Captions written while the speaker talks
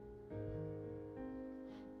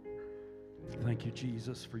Thank you,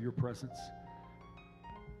 Jesus, for your presence.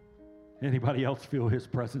 Anybody else feel his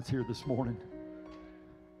presence here this morning?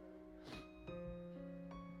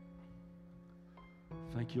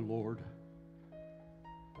 Thank you, Lord.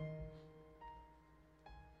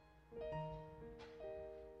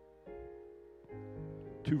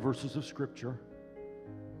 Two verses of Scripture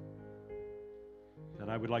that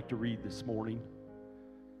I would like to read this morning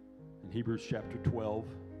in Hebrews chapter 12.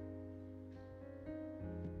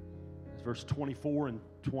 It's verse 24 and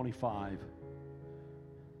 25.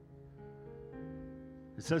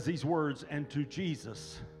 It says these words, "And to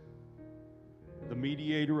Jesus, the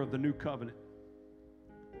mediator of the new covenant,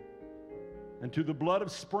 and to the blood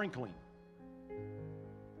of sprinkling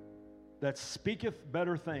that speaketh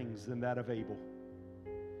better things than that of Abel.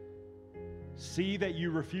 See that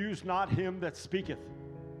you refuse not him that speaketh.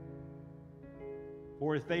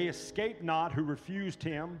 For if they escape not who refused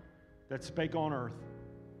him that spake on earth,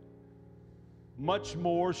 much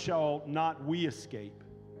more shall not we escape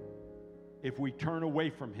if we turn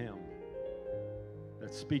away from him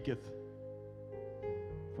that speaketh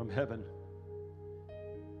from heaven."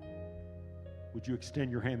 Would you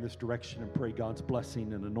extend your hand this direction and pray God's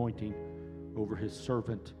blessing and anointing over his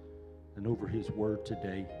servant and over his word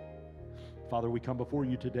today? Father, we come before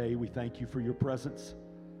you today. We thank you for your presence.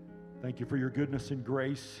 Thank you for your goodness and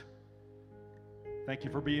grace. Thank you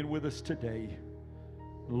for being with us today.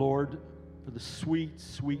 Lord, for the sweet,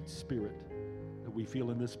 sweet spirit that we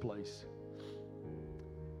feel in this place.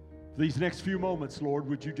 For these next few moments, Lord,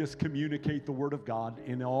 would you just communicate the word of God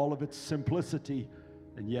in all of its simplicity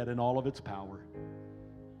and yet in all of its power.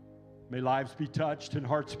 May lives be touched and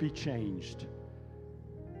hearts be changed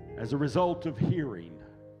as a result of hearing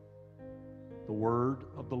the word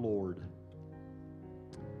of the Lord.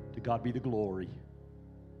 To God be the glory.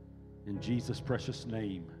 In Jesus' precious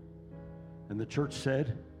name. And the church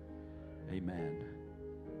said, amen.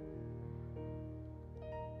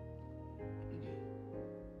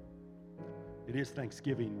 It is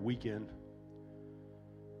Thanksgiving weekend.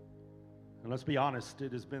 And let's be honest,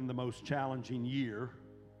 it has been the most challenging year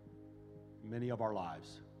in many of our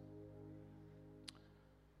lives.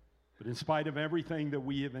 But in spite of everything that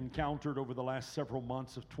we have encountered over the last several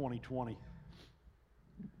months of 2020,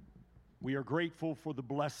 we are grateful for the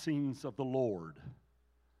blessings of the Lord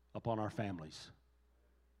upon our families.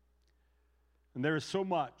 And there is so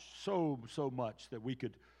much, so much that we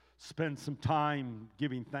could spend some time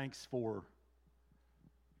giving thanks for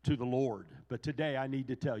to the Lord. But today I need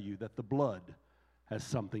to tell you that the blood has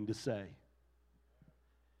something to say.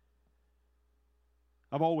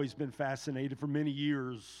 I've always been fascinated for many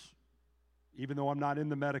years, even though I'm not in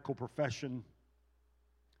the medical profession.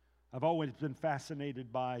 I've always been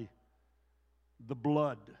fascinated by the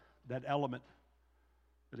blood, that element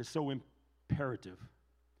that is so imperative.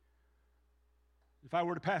 If I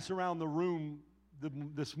were to pass around the room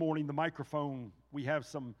this morning, the microphone, we have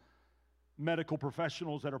some medical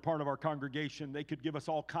professionals that are part of our congregation. They could give us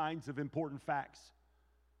all kinds of important facts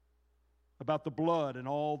about the blood and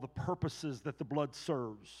all the purposes that the blood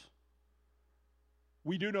serves.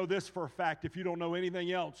 We do know this for a fact. If you don't know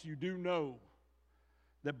anything else, you do know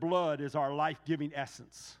that blood is our life-giving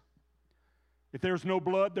essence. If there's no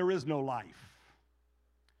blood, there is no life.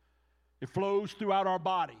 It flows throughout our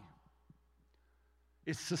body.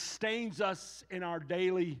 It sustains us in our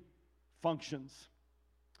daily functions.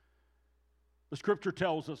 The scripture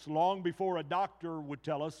tells us long before a doctor would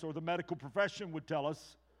tell us or the medical profession would tell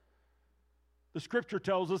us, the scripture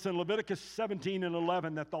tells us in Leviticus 17 and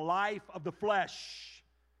 11 that the life of the flesh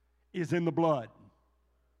is in the blood.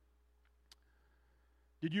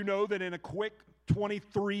 Did you know that in a quick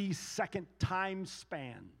 23-second time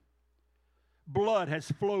span, blood has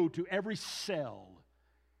flowed to every cell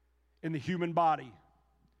in the human body?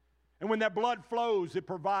 And when that blood flows, it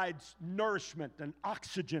provides nourishment and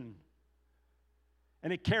oxygen,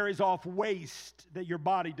 and it carries off waste that your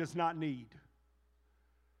body does not need.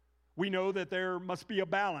 We know that there must be a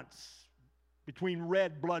balance between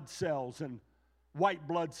red blood cells and white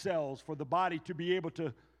blood cells for the body to be able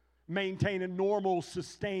to maintain a normal,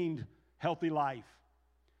 sustained, healthy life.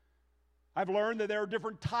 I've learned that there are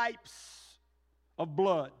different types of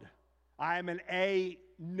blood. I am an A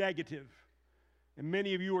negative, and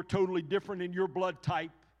many of you are totally different in your blood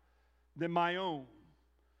type than my own.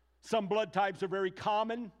 Some blood types are very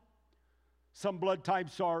common. Some blood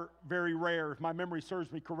types are very rare. If my memory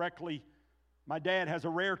serves me correctly, my dad has a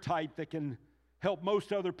rare type that can help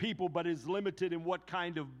most other people, but is limited in what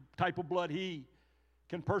kind of type of blood he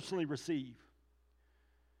can personally receive.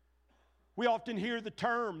 We often hear the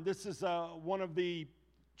term, this is one of the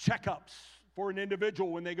checkups for an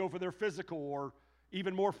individual when they go for their physical, or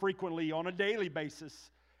even more frequently on a daily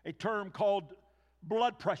basis, a term called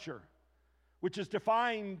blood pressure, which is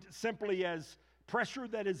defined simply as pressure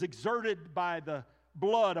that is exerted by the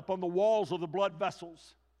blood upon the walls of the blood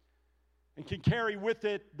vessels and can carry with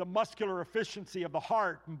it the muscular efficiency of the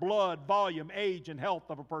heart and blood, volume, age, and health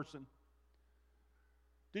of a person.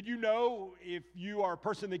 Did you know, if you are a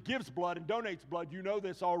person that gives blood and donates blood, you know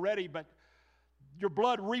this already, but your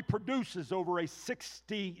blood reproduces over a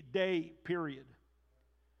 60-day period.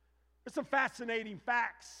 There's some fascinating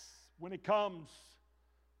facts when it comes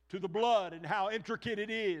to the blood and how intricate it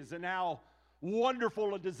is and how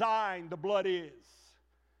wonderful a design the blood is.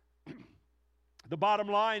 The bottom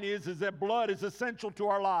line is that blood is essential to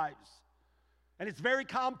our lives, and it's very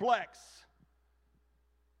complex.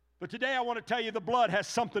 But today I want to tell you the blood has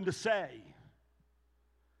something to say.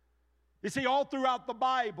 You see, all throughout the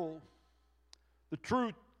Bible, the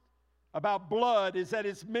truth about blood is that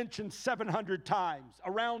it's mentioned 700 times,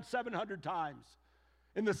 around 700 times.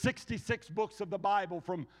 In the 66 books of the Bible,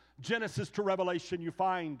 from Genesis to Revelation, you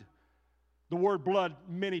find the word blood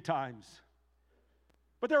many times.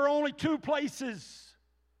 But there are only two places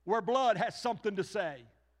where blood has something to say.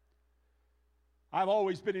 I've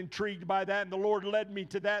always been intrigued by that, and the Lord led me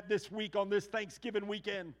to that this week on this Thanksgiving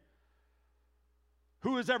weekend.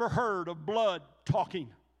 Who has ever heard of blood talking?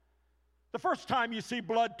 The first time you see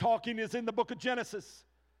blood talking is in the book of Genesis.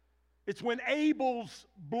 It's when Abel's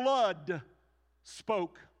blood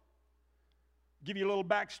spoke. I'll give you a little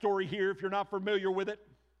backstory here if you're not familiar with it.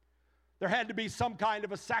 There had to be some kind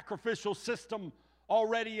of a sacrificial system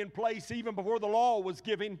already in place even before the law was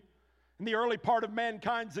given in the early part of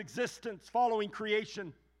mankind's existence following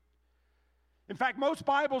creation. In fact, most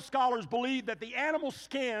Bible scholars believe that the animal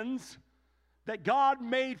skins that God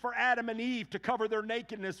made for Adam and Eve to cover their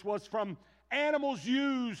nakedness was from animals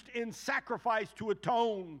used in sacrifice to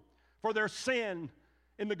atone for their sin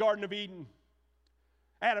in the Garden of Eden.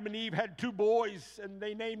 Adam and Eve had two boys, and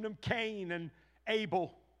they named them Cain and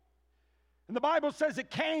Abel. And the Bible says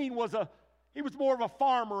that Cain was more of a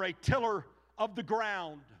farmer, a tiller of the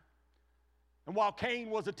ground. And while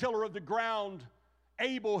Cain was a tiller of the ground,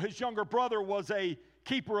 Abel, his younger brother, was a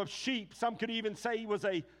keeper of sheep. Some could even say he was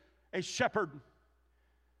a shepherd.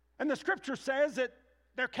 And the scripture says that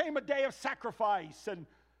there came a day of sacrifice, and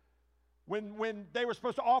when they were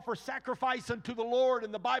supposed to offer sacrifice unto the Lord,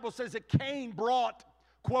 and the Bible says that Cain brought,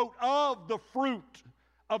 quote, of the fruit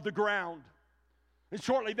of the ground. And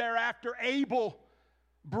shortly thereafter, Abel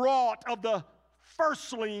brought of the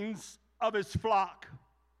firstlings of his flock.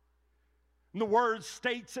 And the word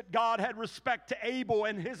states that God had respect to Abel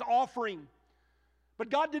and his offering, but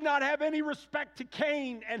God did not have any respect to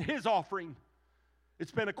Cain and his offering.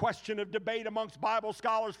 It's been a question of debate amongst Bible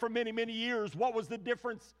scholars for many, many years. What was the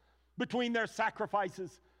difference between their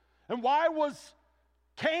sacrifices? And why was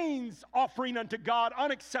Cain's offering unto God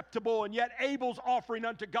unacceptable, and yet Abel's offering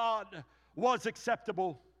unto God was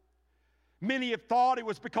acceptable? Many have thought it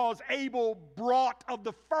was because Abel brought of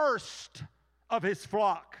the first of his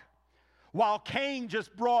flock, while Cain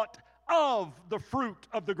just brought of the fruit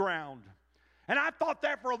of the ground. And I thought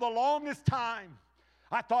that for the longest time.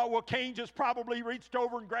 I thought, well, Cain just probably reached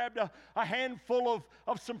over and grabbed a handful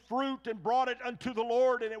of some fruit and brought it unto the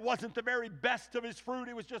Lord, and it wasn't the very best of his fruit.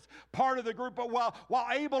 It was just part of the group. But while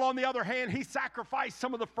Abel, on the other hand, he sacrificed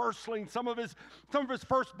some of the firstlings, some of his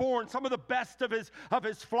firstborn, some of the best of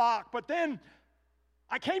his flock. But then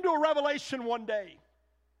I came to a revelation one day,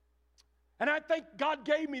 and I think God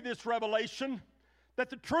gave me this revelation that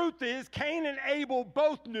the truth is Cain and Abel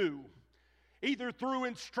both knew, either through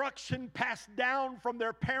instruction passed down from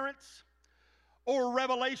their parents or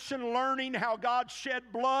revelation learning how God shed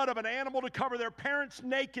blood of an animal to cover their parents'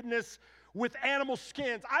 nakedness with animal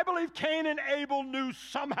skins. I believe Cain and Abel knew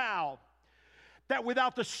somehow that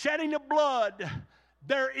without the shedding of blood,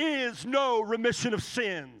 there is no remission of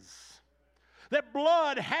sins. That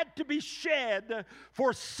blood had to be shed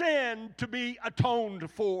for sin to be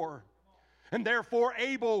atoned for. And therefore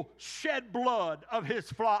Abel shed blood of his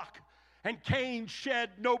flock, and Cain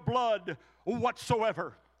shed no blood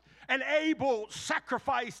whatsoever. And Abel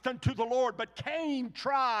sacrificed unto the Lord, but Cain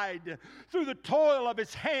tried through the toil of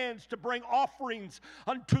his hands to bring offerings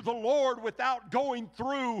unto the Lord without going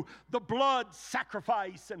through the blood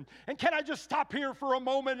sacrifice. And can I just stop here for a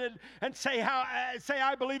moment and say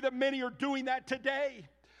I believe that many are doing that today.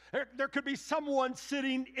 There could be someone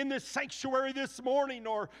sitting in this sanctuary this morning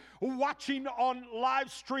or watching on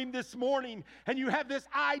live stream this morning, and you have this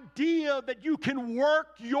idea that you can work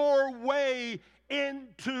your way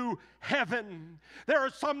into heaven. There are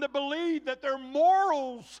some that believe that their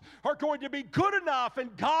morals are going to be good enough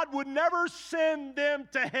and God would never send them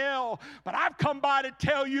to hell. But I've come by to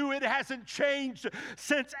tell you it hasn't changed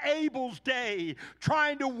since Abel's day.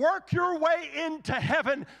 Trying to work your way into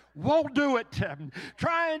heaven won't do it.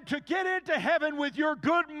 Trying to get into heaven with your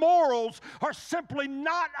good morals are simply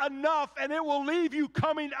not enough, and it will leave you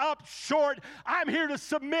coming up short. I'm here to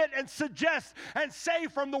submit and suggest and say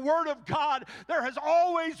from the Word of God, there has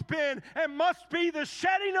always been and must be the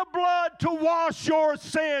shedding of blood to wash your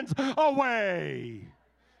sins away.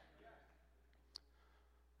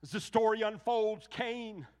 As the story unfolds,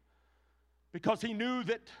 Cain, because he knew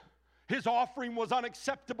that his offering was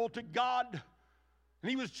unacceptable to God, and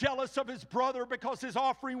he was jealous of his brother because his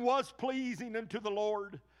offering was pleasing unto the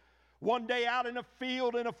Lord. One day out in a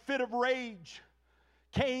field in a fit of rage,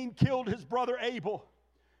 Cain killed his brother Abel.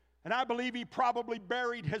 And I believe he probably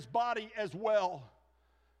buried his body as well.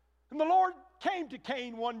 And the Lord came to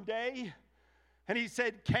Cain one day and he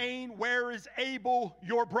said, Cain, where is Abel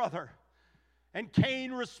your brother? And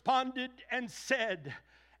Cain responded and said,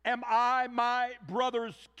 am I my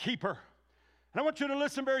brother's keeper? And I want you to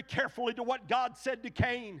listen very carefully to what God said to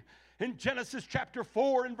Cain in Genesis chapter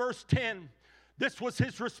 4 and verse 10. This was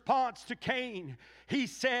his response to Cain. He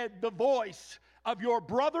said, the voice of your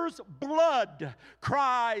brother's blood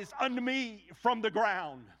cries unto me from the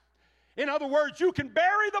ground. In other words, you can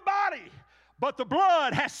bury the body, but the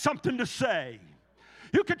blood has something to say.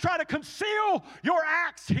 You can try to conceal your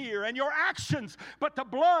acts here and your actions, but the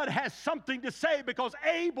blood has something to say because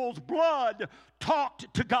Abel's blood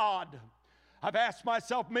talked to God. I've asked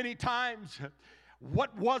myself many times,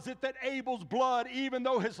 what was it that Abel's blood, even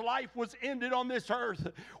though his life was ended on this earth,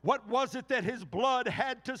 what was it that his blood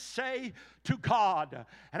had to say to God?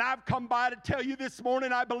 And I've come by to tell you this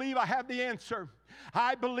morning, I believe I have the answer.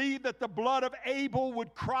 I believe that the blood of Abel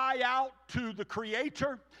would cry out to the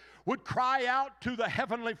Creator, would cry out to the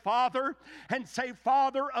Heavenly Father and say,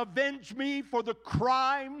 Father, avenge me for the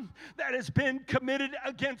crime that has been committed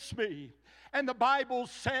against me. And the Bible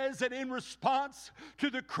says that in response to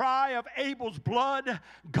the cry of Abel's blood,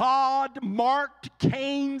 God marked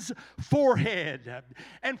Cain's forehead.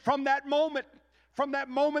 And from that moment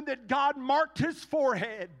that God marked his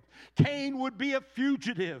forehead, Cain would be a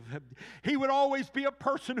fugitive. He would always be a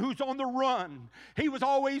person who's on the run. He was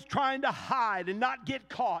always trying to hide and not get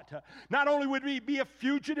caught. Not only would he be a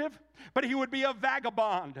fugitive, but he would be a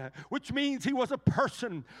vagabond, which means he was a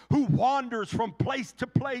person who wanders from place to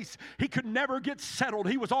place. He could never get settled.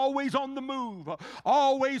 He was always on the move,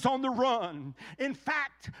 always on the run. In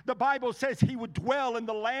fact, the Bible says he would dwell in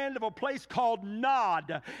the land of a place called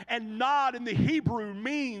Nod. And Nod in the Hebrew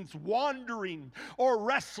means wandering or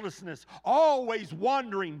restlessness, always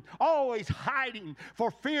wandering, always hiding for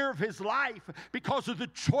fear of his life because of the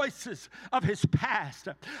choices of his past.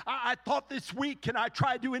 I thought this week, and I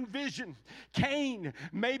tried to envision Cain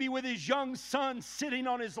maybe with his young son sitting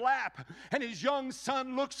on his lap, and his young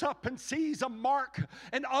son looks up and sees a mark,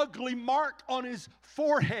 an ugly mark on his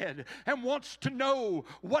forehead, and wants to know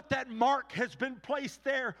what that mark has been placed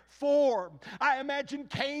there for. I imagine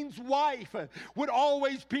Cain's wife would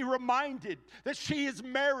always be reminded that she is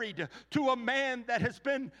married to a man that has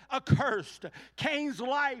been accursed. Cain's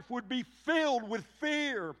life would be filled with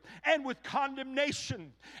fear and with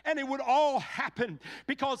condemnation, and it would all happen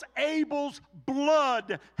because Abel's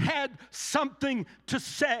blood had something to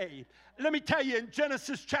say. Let me tell you, in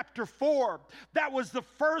Genesis chapter 4, that was the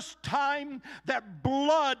first time that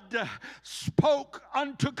blood spoke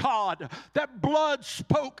unto God, that blood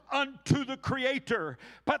spoke unto the Creator.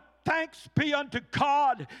 But thanks be unto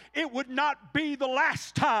God, it would not be the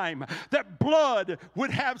last time that blood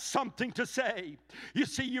would have something to say. You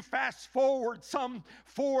see, you fast forward some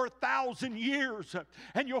 4,000 years,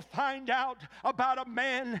 and you'll find out about a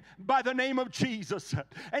man by the name of Jesus.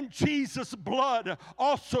 And Jesus' blood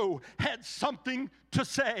also had something to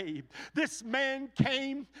say. This man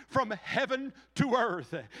came from heaven to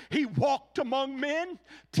earth. He walked among men,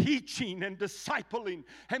 teaching and discipling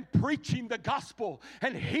and preaching the gospel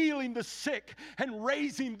and healing the sick and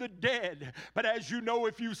raising the dead. But as you know,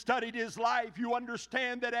 if you studied his life, you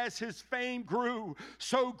understand that as his fame grew,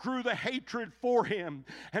 so grew the hatred for him.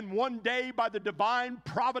 And one day, by the divine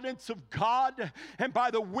providence of God and by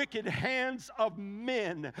the wicked hands of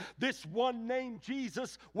men, this one named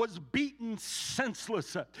Jesus was beaten senseless.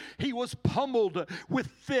 He was pummeled with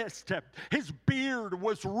fists. His beard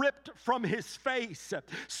was ripped from his face.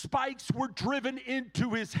 Spikes were driven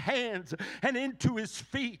into his hands and into his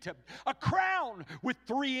feet. A crown with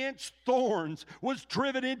 3-inch thorns was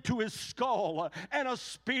driven into his skull, and a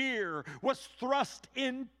spear was thrust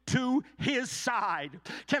into to his side.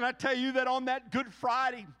 Can I tell you that on that Good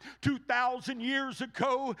Friday 2,000 years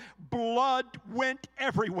ago, blood went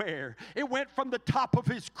everywhere. It went from the top of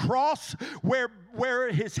his cross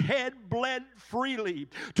where his head bled freely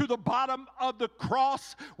to the bottom of the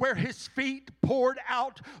cross where his feet poured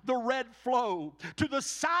out the red flow, to the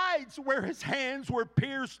sides where his hands were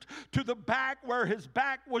pierced, to the back where his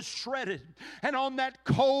back was shredded. And on that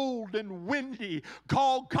cold and windy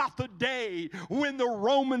Golgotha day, when the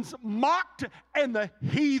Romans mocked and the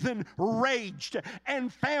heathen raged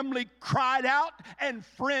and family cried out and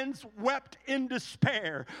friends wept in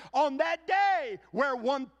despair, on that day where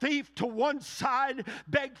one thief to one side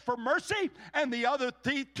begged for mercy and the other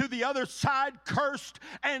thief to the other side cursed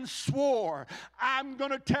and swore, I'm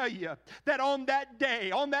going to tell you that on that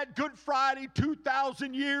day, on that Good Friday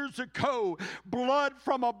 2,000 years ago, blood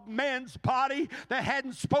from a man's body that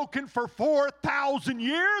hadn't spoken for 4,000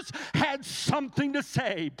 years had something to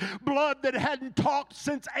say. Blood that hadn't talked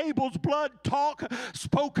since Abel's blood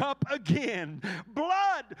spoke up again.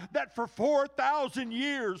 Blood that for 4,000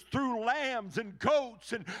 years through lambs and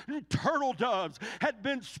goats and turtle doves had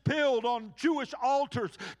been spilled on Jewish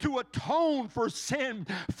altars to atone for sin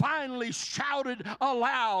finally shouted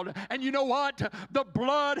aloud. And you know what? The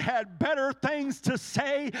blood had better things to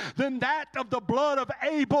say than that of the blood of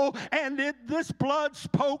Abel, and this blood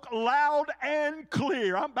spoke loud and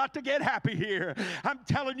clear. I'm about to get happy here. I'm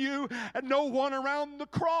telling you, no one around the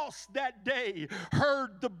cross that day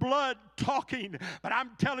heard the blood talking, but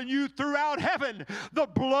I'm telling you, throughout heaven, the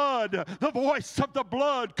blood, the voice of the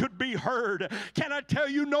blood could be heard. Can I tell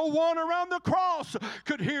you, no one around the cross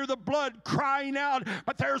could hear the blood crying out,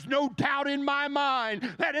 but there's no doubt in my mind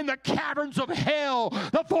that in the caverns of hell,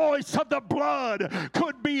 the voice of the blood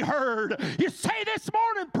could be heard. You say this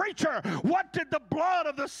morning, preacher, what did the blood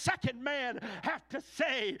of the second man have to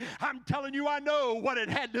say? I'm telling you, I know what it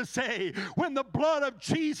had to say. When the blood of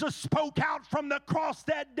Jesus spoke out from the cross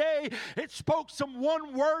that day, it spoke some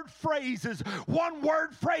one-word phrases.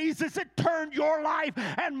 One-word phrases that turned your life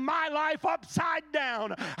and my life upside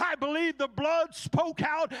down. I believe the blood spoke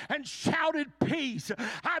out and shouted peace.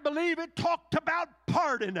 I believe it talked about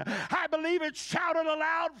pardon. I believe it shouted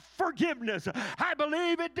aloud forgiveness. I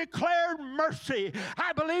believe it declared mercy.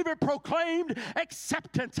 I believe it proclaimed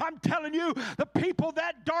acceptance. I'm telling you, the people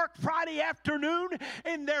that dark Friday afternoon,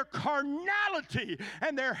 in their carnality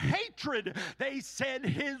and their hatred, they said,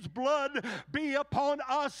 his blood be upon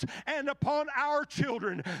us and upon our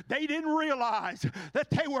children. They didn't realize that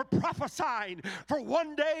they were prophesying for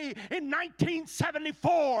one day in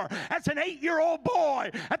 1974 as an 8-year-old boy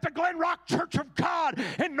at the Glen Rock Church of God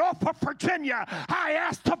in Norfolk, Virginia. I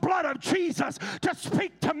asked the blood of Jesus to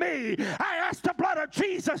speak to me. I asked the blood of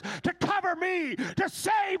Jesus to cover me, to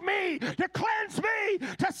save me, to cleanse me,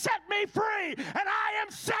 to set me free. And I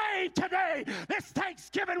am saved today, this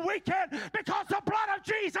Thanksgiving weekend, because the blood of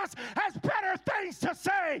Jesus has better things to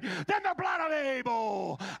say than the blood of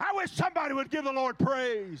Abel. I wish somebody would give the Lord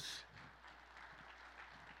praise.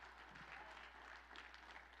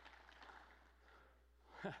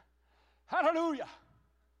 Hallelujah.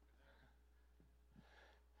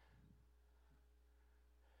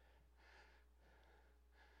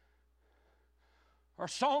 Our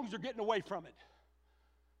songs are getting away from it.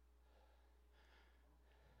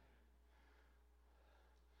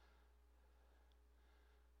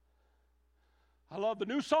 I love the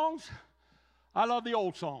new songs. I love the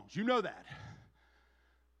old songs. You know that.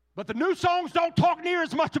 But the new songs don't talk near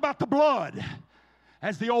as much about the blood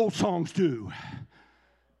as the old songs do.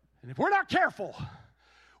 And if we're not careful,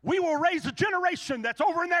 we will raise a generation that's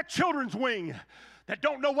over in that children's wing that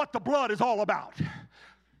don't know what the blood is all about.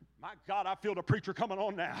 My God, I feel the preacher coming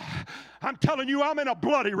on now. I'm telling you, I'm in a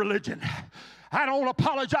bloody religion. I don't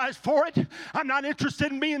apologize for it. I'm not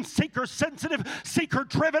interested in being seeker-sensitive,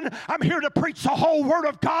 seeker-driven. I'm here to preach the whole Word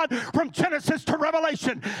of God from Genesis to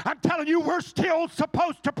Revelation. I'm telling you, we're still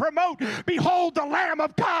supposed to promote, behold the Lamb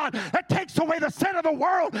of God that takes away the sin of the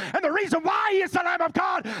world. And the reason why He is the Lamb of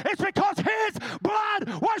God is because His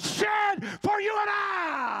blood was shed for you and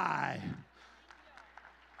I.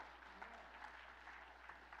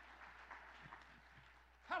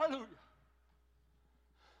 Hallelujah.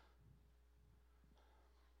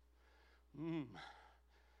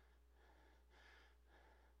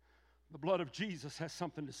 The blood of Jesus has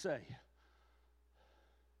something to say.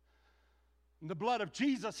 And the blood of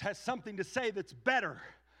Jesus has something to say that's better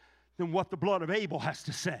than what the blood of Abel has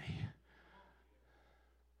to say.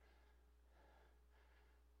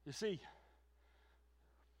 You see,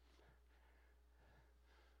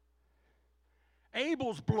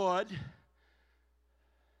 Abel's blood,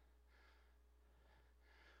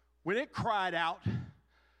 when it cried out,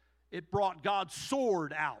 It brought God's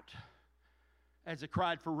sword out as it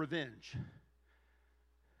cried for revenge.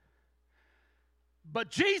 But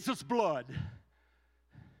Jesus' blood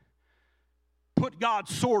put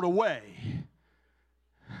God's sword away.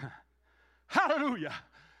 Hallelujah.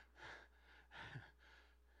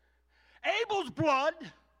 Abel's blood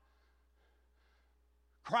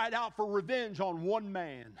cried out for revenge on one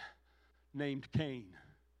man named Cain.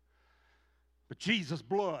 But Jesus'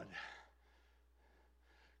 blood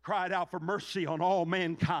cried out for mercy on all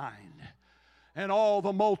mankind and all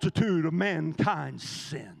the multitude of mankind's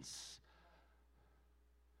sins.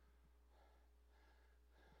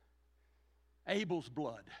 Abel's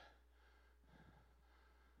blood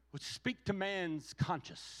would speak to man's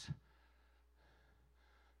conscience.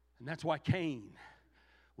 And that's why Cain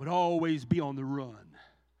would always be on the run,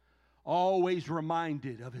 always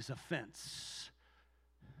reminded of his offense.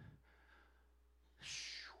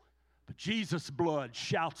 But Jesus' blood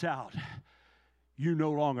shouts out, you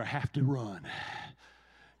no longer have to run.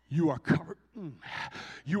 You are covered.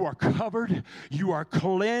 You are covered. You are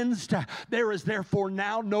cleansed. There is therefore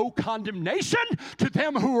now no condemnation to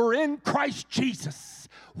them who are in Christ Jesus.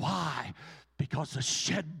 Why? Because the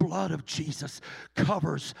shed blood of Jesus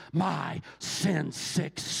covers my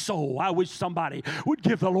sin-sick soul. I wish somebody would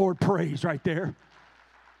give the Lord praise right there.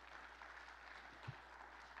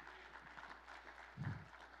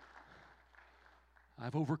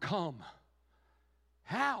 I've overcome.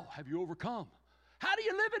 How have you overcome? How do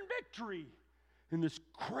you live in victory in this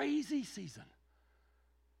crazy season?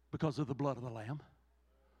 Because of the blood of the Lamb.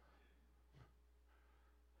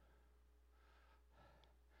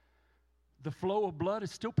 The flow of blood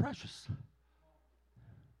is still precious.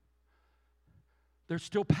 There's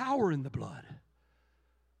still power in the blood.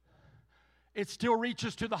 It still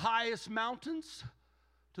reaches to the highest mountains,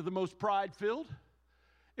 to the most pride-filled.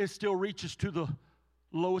 It still reaches to the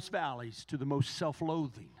lowest valleys, to the most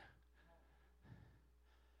self-loathing.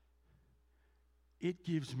 It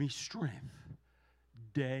gives me strength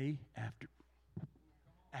day after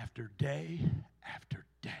day after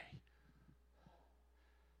day.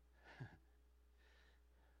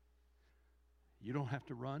 You don't have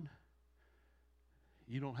to run.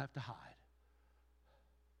 You don't have to hide.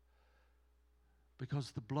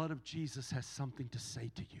 Because the blood of Jesus has something to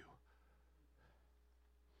say to you.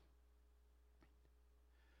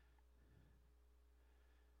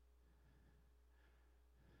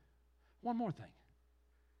 One more thing.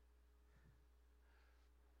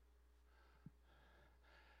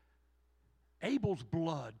 Abel's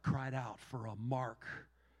blood cried out for a mark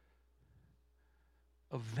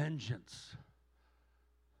of vengeance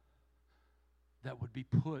that would be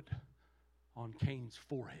put on Cain's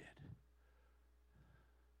forehead.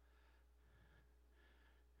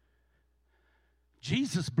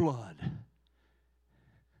 Jesus' blood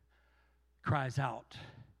cries out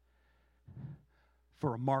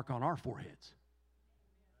for a mark on our foreheads.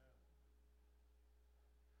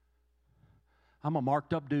 I'm a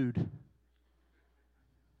marked up dude.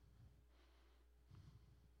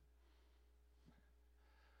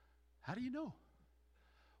 How do you know?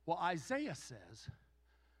 Well, Isaiah says,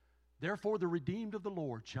 therefore the redeemed of the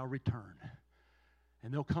Lord shall return,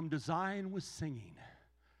 and they'll come to Zion with singing,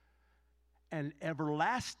 and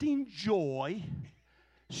everlasting joy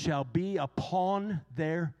shall be upon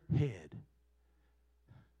their head.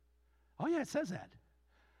 Oh yeah, it says that.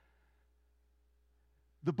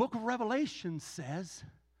 The book of Revelation says,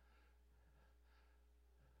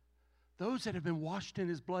 those that have been washed in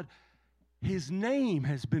his blood, his name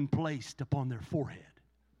has been placed upon their forehead.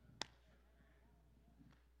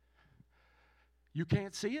 You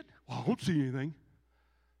can't see it? Well, I don't see anything.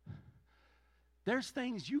 There's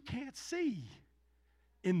things you can't see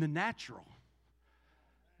in the natural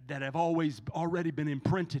that have already been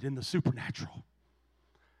imprinted in the supernatural.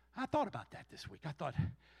 I thought about that this week. I thought,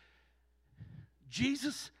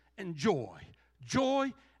 Jesus and joy.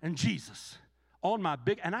 Joy and Jesus on my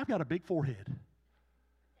big, and I've got a big forehead.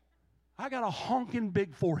 I got a honking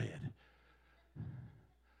big forehead.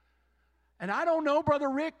 And I don't know, Brother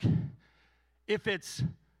Rick, if it's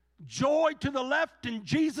joy to the left and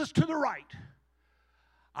Jesus to the right.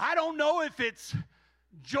 I don't know if it's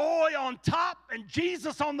joy on top and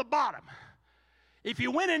Jesus on the bottom. If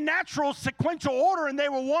you went in natural sequential order and they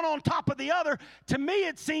were one on top of the other, to me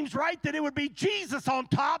it seems right that it would be Jesus on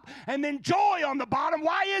top and then joy on the bottom.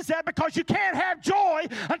 Why is that? Because you can't have joy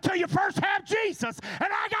until you first have Jesus. And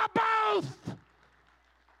I got both.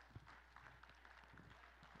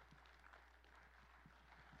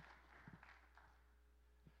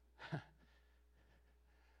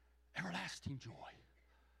 Everlasting joy.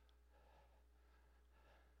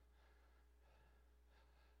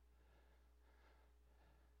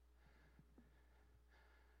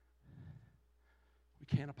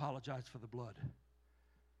 can't apologize for the blood.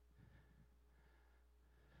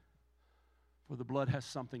 For the blood has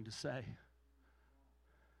something to say.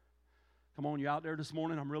 Come on, you out there this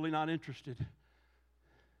morning? I'm really not interested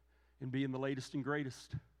in being the latest and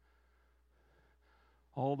greatest.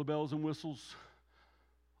 All the bells and whistles,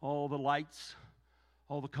 all the lights,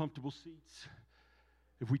 all the comfortable seats.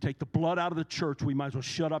 If we take the blood out of the church, we might as well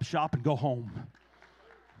shut up shop and go home.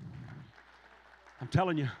 I'm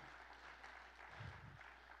telling you.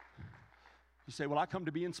 You say, well, I come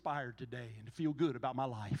to be inspired today and to feel good about my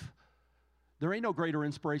life. There ain't no greater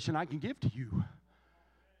inspiration I can give to you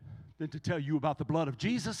than to tell you about the blood of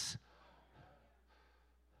Jesus.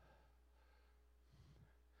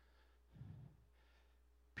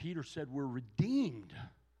 Peter said we're redeemed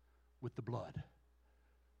with the blood.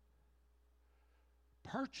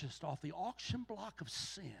 Purchased off the auction block of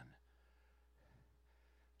sin.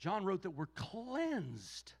 John wrote that we're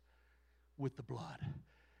cleansed with the blood.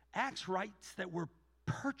 Acts writes that we're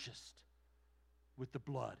purchased with the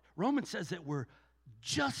blood. Romans says that we're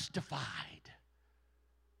justified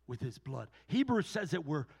with his blood. Hebrews says that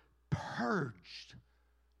we're purged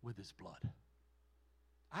with his blood.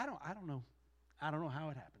 I don't know. I don't know how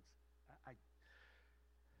it happens.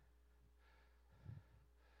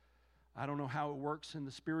 I don't know how it works in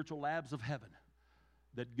the spiritual labs of heaven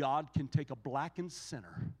that God can take a blackened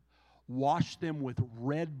sinner, wash them with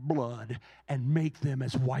red blood, and make them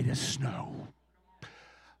as white as snow.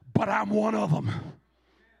 But I'm one of them.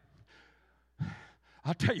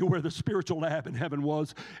 I'll tell you where the spiritual lab in heaven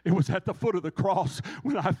was. It was at the foot of the cross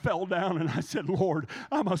when I fell down and I said, Lord,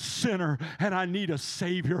 I'm a sinner and I need a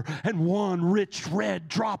Savior. And one rich red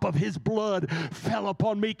drop of his blood fell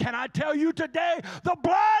upon me. Can I tell you today, the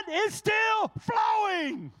blood is still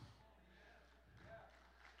flowing.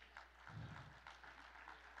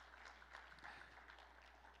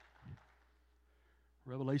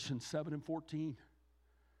 Revelation 7:14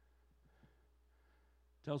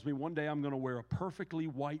 tells me one day I'm going to wear a perfectly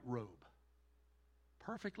white robe.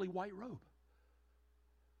 Perfectly white robe.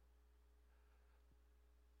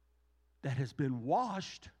 That has been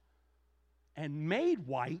washed and made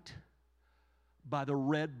white by the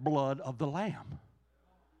red blood of the Lamb.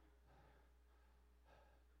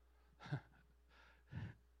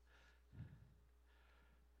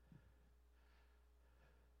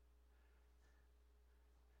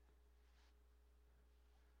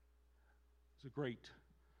 It's a great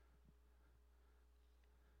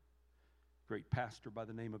pastor by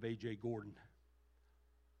the name of A.J. Gordon.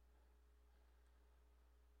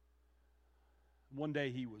 One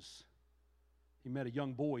day he met a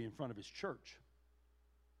young boy in front of his church.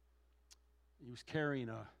 He was carrying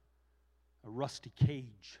a rusty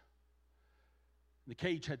cage. The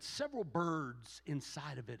cage had several birds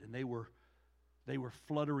inside of it, and they were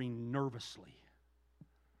fluttering nervously.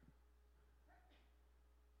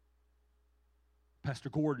 Pastor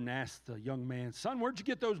Gordon asked the young man, son, where'd you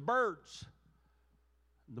get those birds?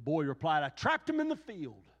 And the boy replied, I trapped them in the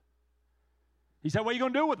field. He said, what are you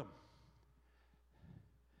going to do with them?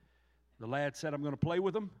 The lad said, I'm going to play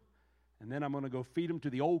with them, and then I'm going to go feed them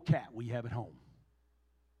to the old cat we have at home.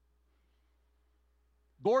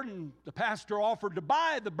 Gordon, the pastor, offered to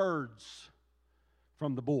buy the birds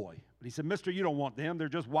from the boy. But he said, mister, you don't want them. They're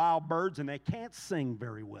just wild birds, and they can't sing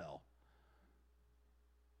very well.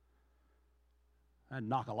 That'd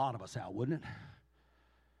knock a lot of us out, wouldn't it?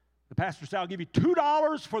 The pastor said, I'll give you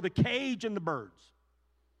 $2 for the cage and the birds.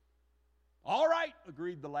 All right,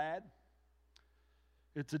 agreed the lad.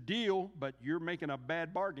 It's a deal, but you're making a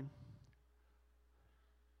bad bargain.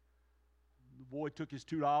 The boy took his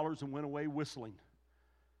 $2 and went away whistling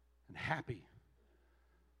and happy.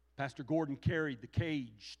 Pastor Gordon carried the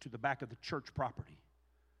cage to the back of the church property.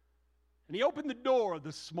 And he opened the door of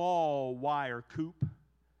the small wire coop.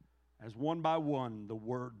 As one by one, the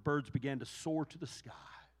birds began to soar to the sky.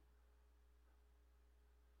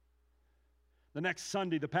 The next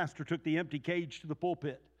Sunday, the pastor took the empty cage to the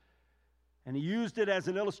pulpit, and he used it as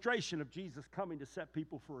an illustration of Jesus coming to set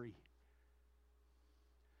people free,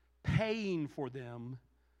 paying for them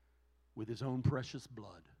with his own precious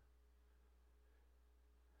blood.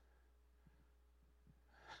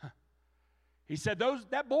 He said,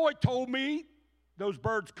 that boy told me those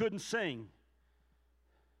birds couldn't sing.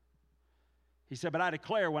 He said, but I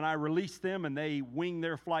declare when I released them and they winged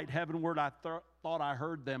their flight heavenward, I thought I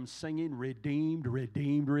heard them singing, redeemed,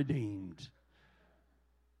 redeemed, redeemed.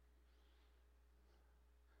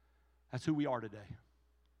 That's who we are today.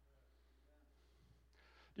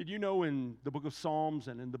 Did you know in the book of Psalms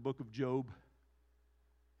and in the book of Job,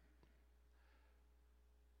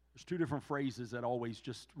 there's two different phrases that always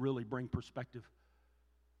just really bring perspective.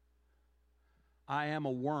 I am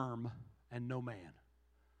a worm and no man.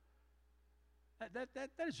 That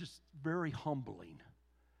is just very humbling.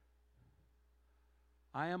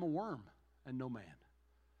 I am a worm and no man.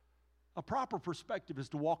 A proper perspective is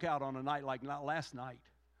to walk out on a night like last night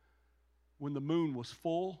when the moon was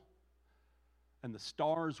full and the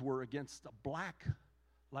stars were against a black,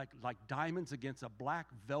 like diamonds against a black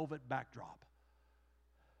velvet backdrop.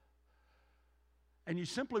 And you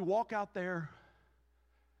simply walk out there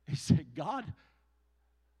and say, God,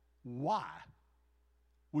 why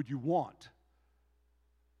would you want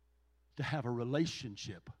to have a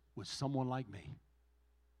relationship with someone like me?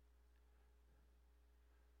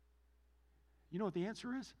 You know what the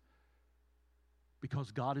answer is?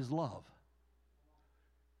 Because God is love.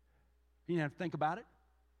 You didn't have to think about it.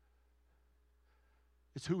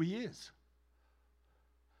 It's who He is.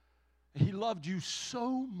 He loved you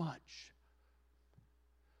so much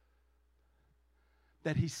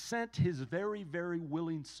that He sent His very, very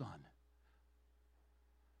willing Son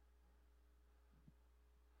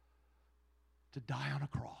to die on a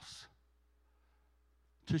cross,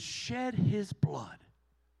 to shed His blood.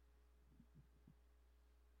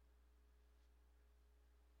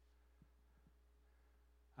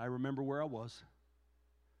 I remember where I was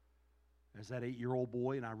as that 8-year-old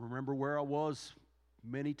boy, and I remember where I was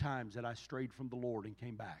many times that I strayed from the Lord and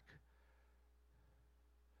came back.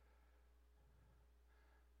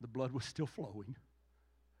 The blood was still flowing.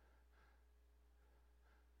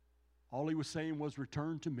 All He was saying was,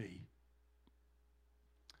 return to me,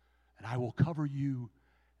 and I will cover you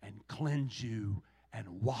and cleanse you and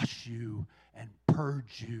wash you and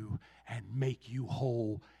purge you and make you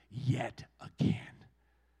whole yet again.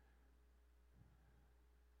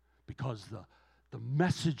 Because the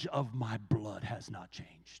message of my blood has not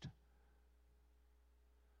changed.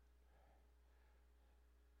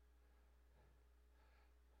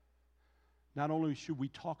 Not only should we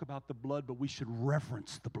talk about the blood, but we should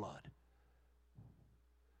reverence the blood.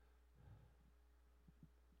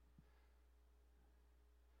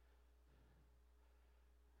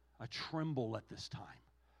 I tremble at this time.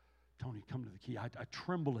 Tony, come to the key. I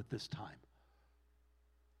tremble at this time.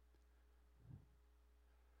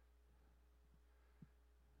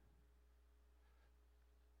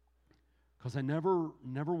 Because I never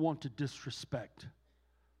want to disrespect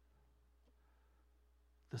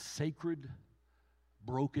the sacred,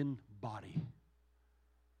 broken body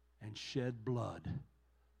and shed blood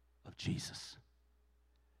of Jesus.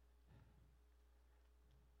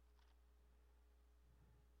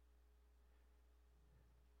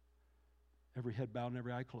 Every head bowed and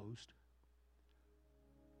every eye closed.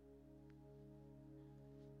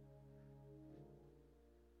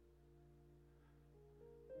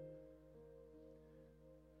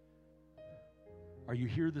 Are you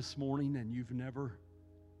here this morning and you've never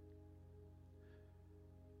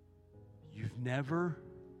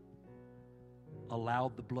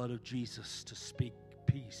allowed the blood of Jesus to speak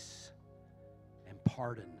peace and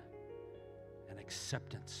pardon and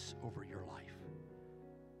acceptance over your life,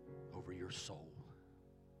 over your soul?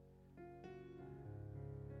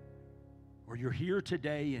 Or you're here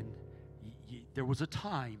today and there was a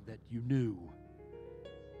time that you knew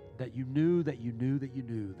that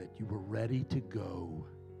you were ready to go.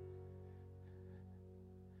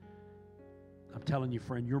 I'm telling you,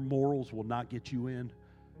 friend, your morals will not get you in.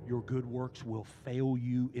 Your good works will fail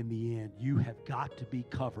you in the end. You have got to be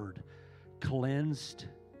covered, cleansed,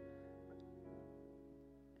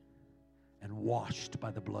 and washed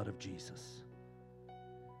by the blood of Jesus.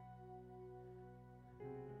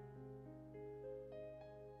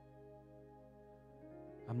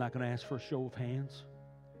 I'm not going to ask for a show of hands.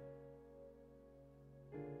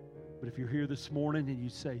 But if you're here this morning and you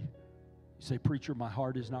say, preacher, my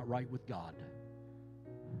heart is not right with God.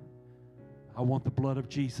 I want the blood of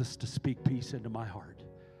Jesus to speak peace into my heart.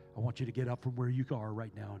 I want you to get up from where you are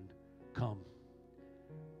right now and come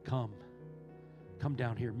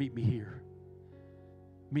down here. Meet me here.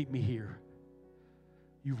 Meet me here.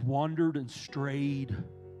 You've wandered and strayed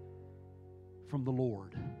from the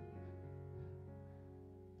Lord.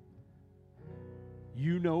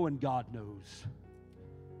 You know and God knows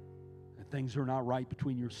that things are not right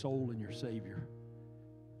between your soul and your Savior.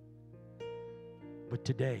 But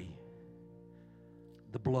today,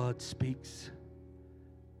 the blood speaks.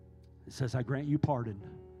 It says, I grant you pardon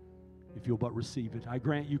if you'll but receive it. I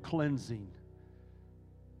grant you cleansing.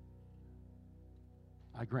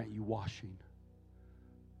 I grant you washing.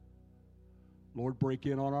 Lord, break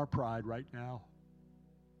in on our pride right now.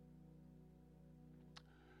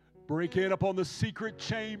 Break in upon the secret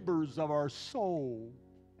chambers of our soul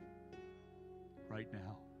right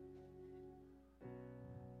now.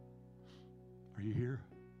 Are you here?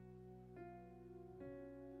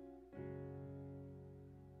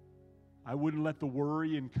 I wouldn't let the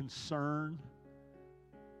worry and concern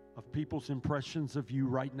of people's impressions of you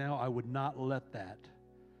right now, I would not let that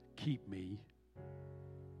keep me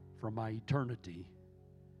from my eternity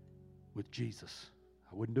with Jesus.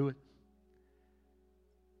 I wouldn't do it.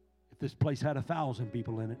 If this place had 1,000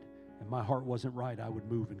 people in it and my heart wasn't right, I would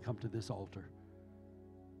move and come to this altar.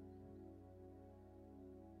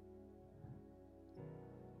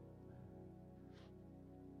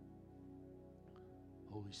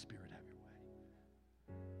 Holy Spirit, have your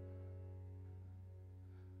way.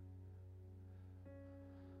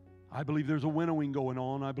 I believe there's a winnowing going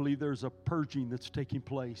on. I believe there's a purging that's taking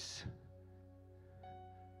place.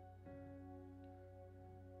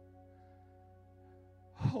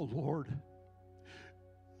 Oh, Lord.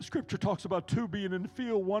 The scripture talks about two being in the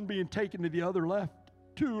field, one being taken to the other left,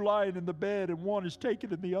 two lying in the bed, and one is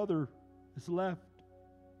taken and the other is left.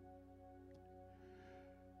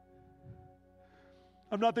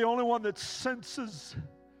 I'm not the only one that senses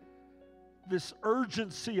this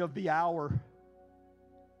urgency of the hour.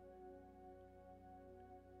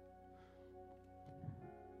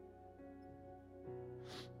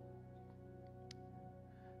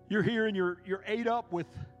 You're here and you're ate up with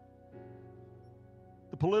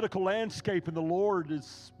the political landscape, and the Lord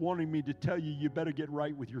is wanting me to tell you, you better get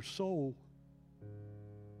right with your soul.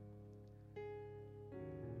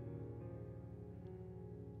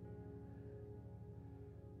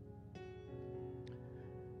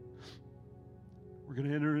 We're going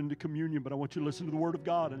to enter into communion, but I want you to listen to the Word of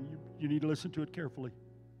God, and you need to listen to it carefully.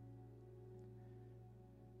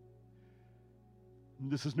 And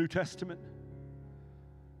this is New Testament.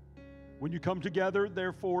 When you come together,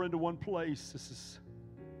 therefore, into one place, this is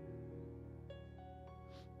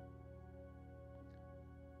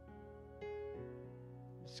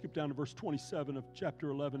skip down to verse 27 of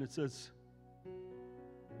chapter 11. It says,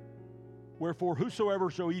 "Wherefore, whosoever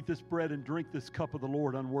shall eat this bread and drink this cup of the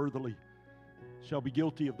Lord unworthily shall be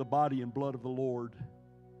guilty of the body and blood of the Lord.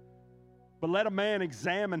 But let a man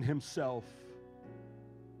examine himself,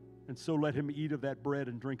 and so let him eat of that bread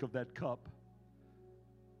and drink of that cup.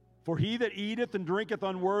 For he that eateth and drinketh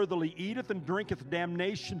unworthily eateth and drinketh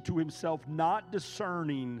damnation to himself, not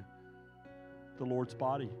discerning the Lord's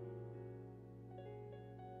body."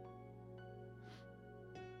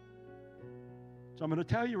 So I'm going to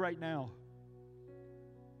tell you right now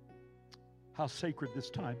how sacred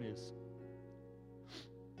this time is.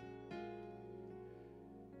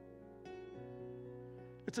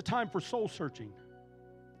 It's a time for soul searching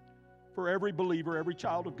for every believer, every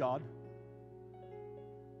child of God.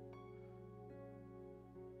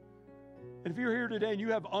 And if you're here today and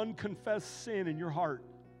you have unconfessed sin in your heart,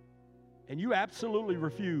 and you absolutely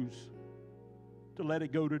refuse to let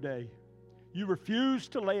it go today, you refuse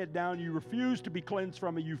to lay it down, you refuse to be cleansed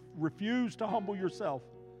from it, you refuse to humble yourself,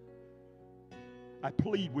 I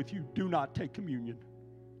plead with you, do not take communion.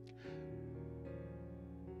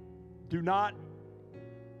 Do not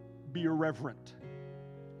be irreverent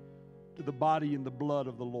to the body and the blood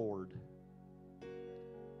of the Lord.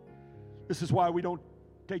 This is why we don't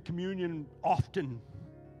take communion often.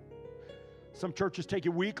 Some churches take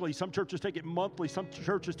it weekly. Some churches take it monthly. Some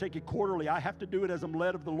churches take it quarterly. I have to do it as I'm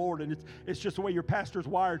led of the Lord, and it's just the way your pastor's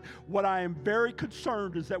wired. What I am very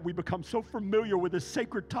concerned is that we become so familiar with this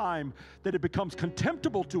sacred time that it becomes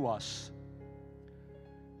contemptible to us.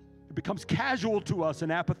 It becomes casual to us and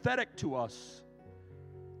apathetic to us.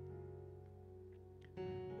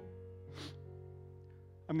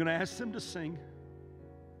 I'm going to ask them to sing.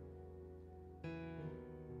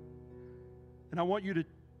 And I want you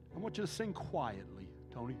to sing quietly,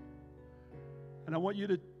 Tony. And I want you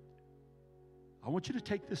to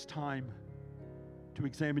take this time to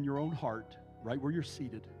examine your own heart right where you're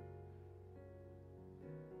seated.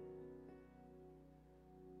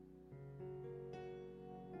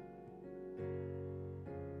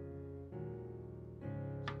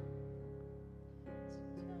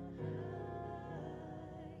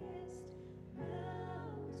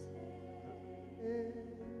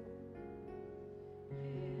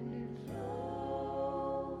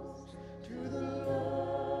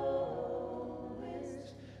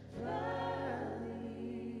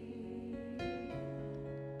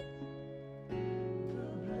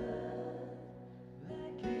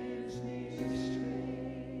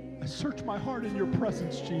 Search my heart in your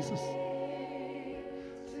presence, Jesus.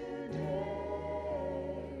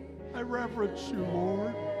 I reverence you,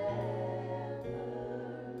 Lord.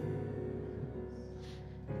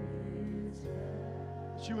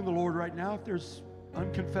 It's you and the Lord right now. If there's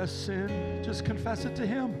unconfessed sin, just confess it to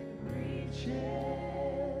Him.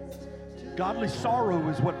 Godly sorrow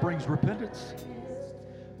is what brings repentance.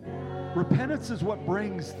 Repentance is what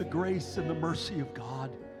brings the grace and the mercy of God,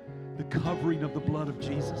 the covering of the blood of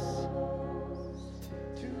Jesus.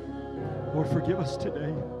 Lord, forgive us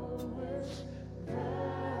today.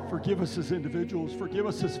 Forgive us as individuals. Forgive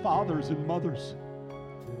us as fathers and mothers.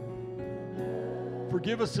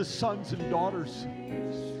 Forgive us as sons and daughters.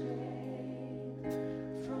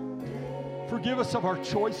 Forgive us of our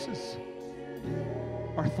choices,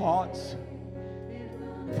 our thoughts.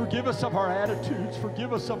 Forgive us of our attitudes.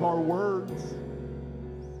 Forgive us of our words.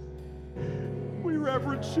 We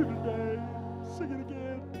reverence you today. Sing it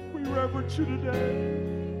again. We reverence you today.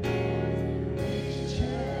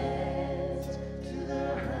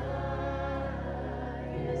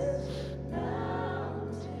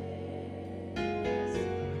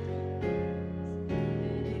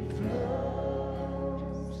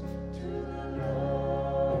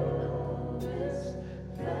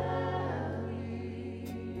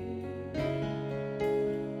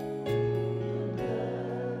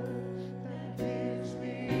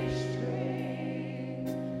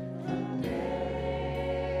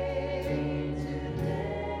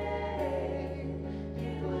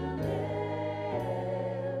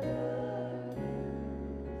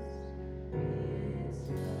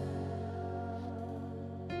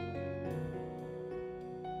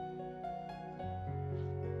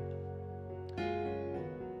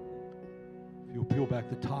 Peel back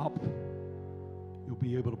the top, you'll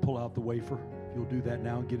be able to pull out the wafer. If you'll do that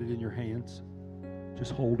now and get it in your hands,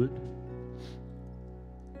 just hold it.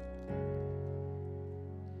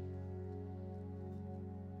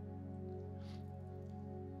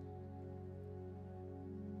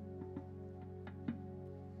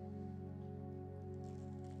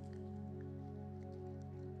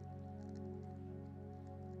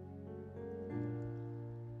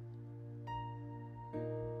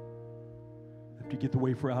 To get the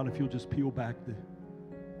wafer out, if you'll just peel back the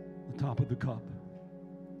top of the cup.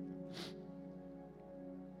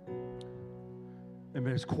 And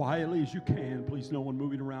as quietly as you can, please, no one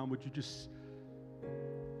moving around, would you just,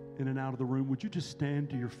 in and out of the room, would you just stand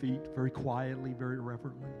to your feet very quietly, very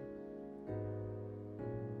reverently?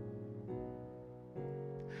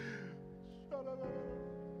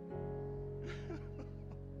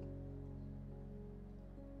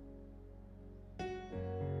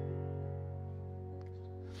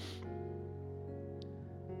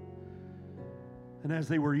 And as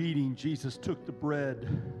they were eating, Jesus took the bread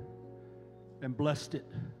and blessed it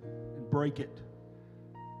and brake it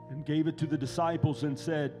and gave it to the disciples and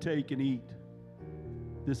said, "Take and eat.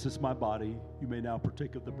 This is my body. You may now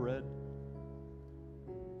partake of the bread."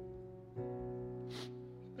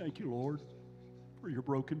 Thank you, Lord, for your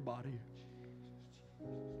broken body.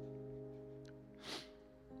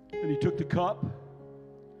 And he took the cup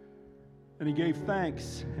and he gave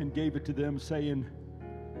thanks and gave it to them, saying,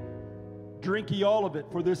 "Drink ye all of it,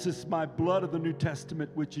 for this is my blood of the New Testament,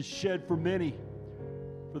 which is shed for many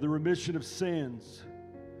for the remission of sins.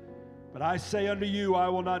 But I say unto you, I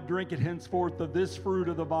will not drink it henceforth of this fruit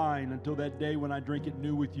of the vine until that day when I drink it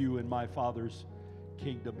new with you in my Father's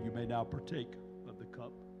kingdom." You may now partake of the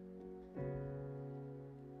cup.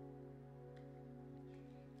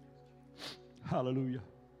 Hallelujah.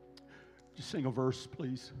 Just sing a verse,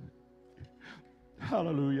 please.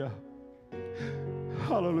 Hallelujah.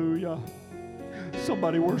 Hallelujah.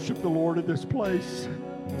 Somebody worship the Lord in this place.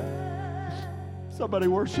 Somebody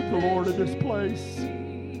worship the Lord in this place.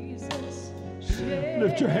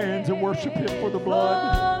 Lift your hands and worship Him for the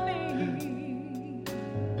blood.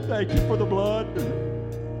 Thank you for the blood. Lord,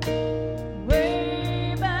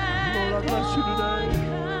 I bless you today.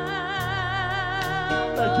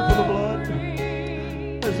 Thank you for the blood.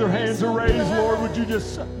 As their hands are raised, Lord, would you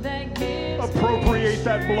just appropriate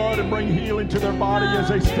that blood and bring healing to their body as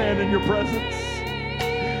they stand in your presence.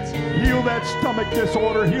 Heal that stomach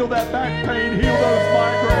disorder. Heal that back pain. Heal those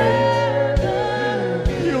migraines.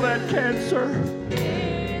 Heal that cancer.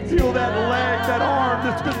 Heal that leg, that arm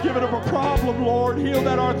that's been given them a problem, Lord. Heal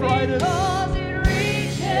that arthritis.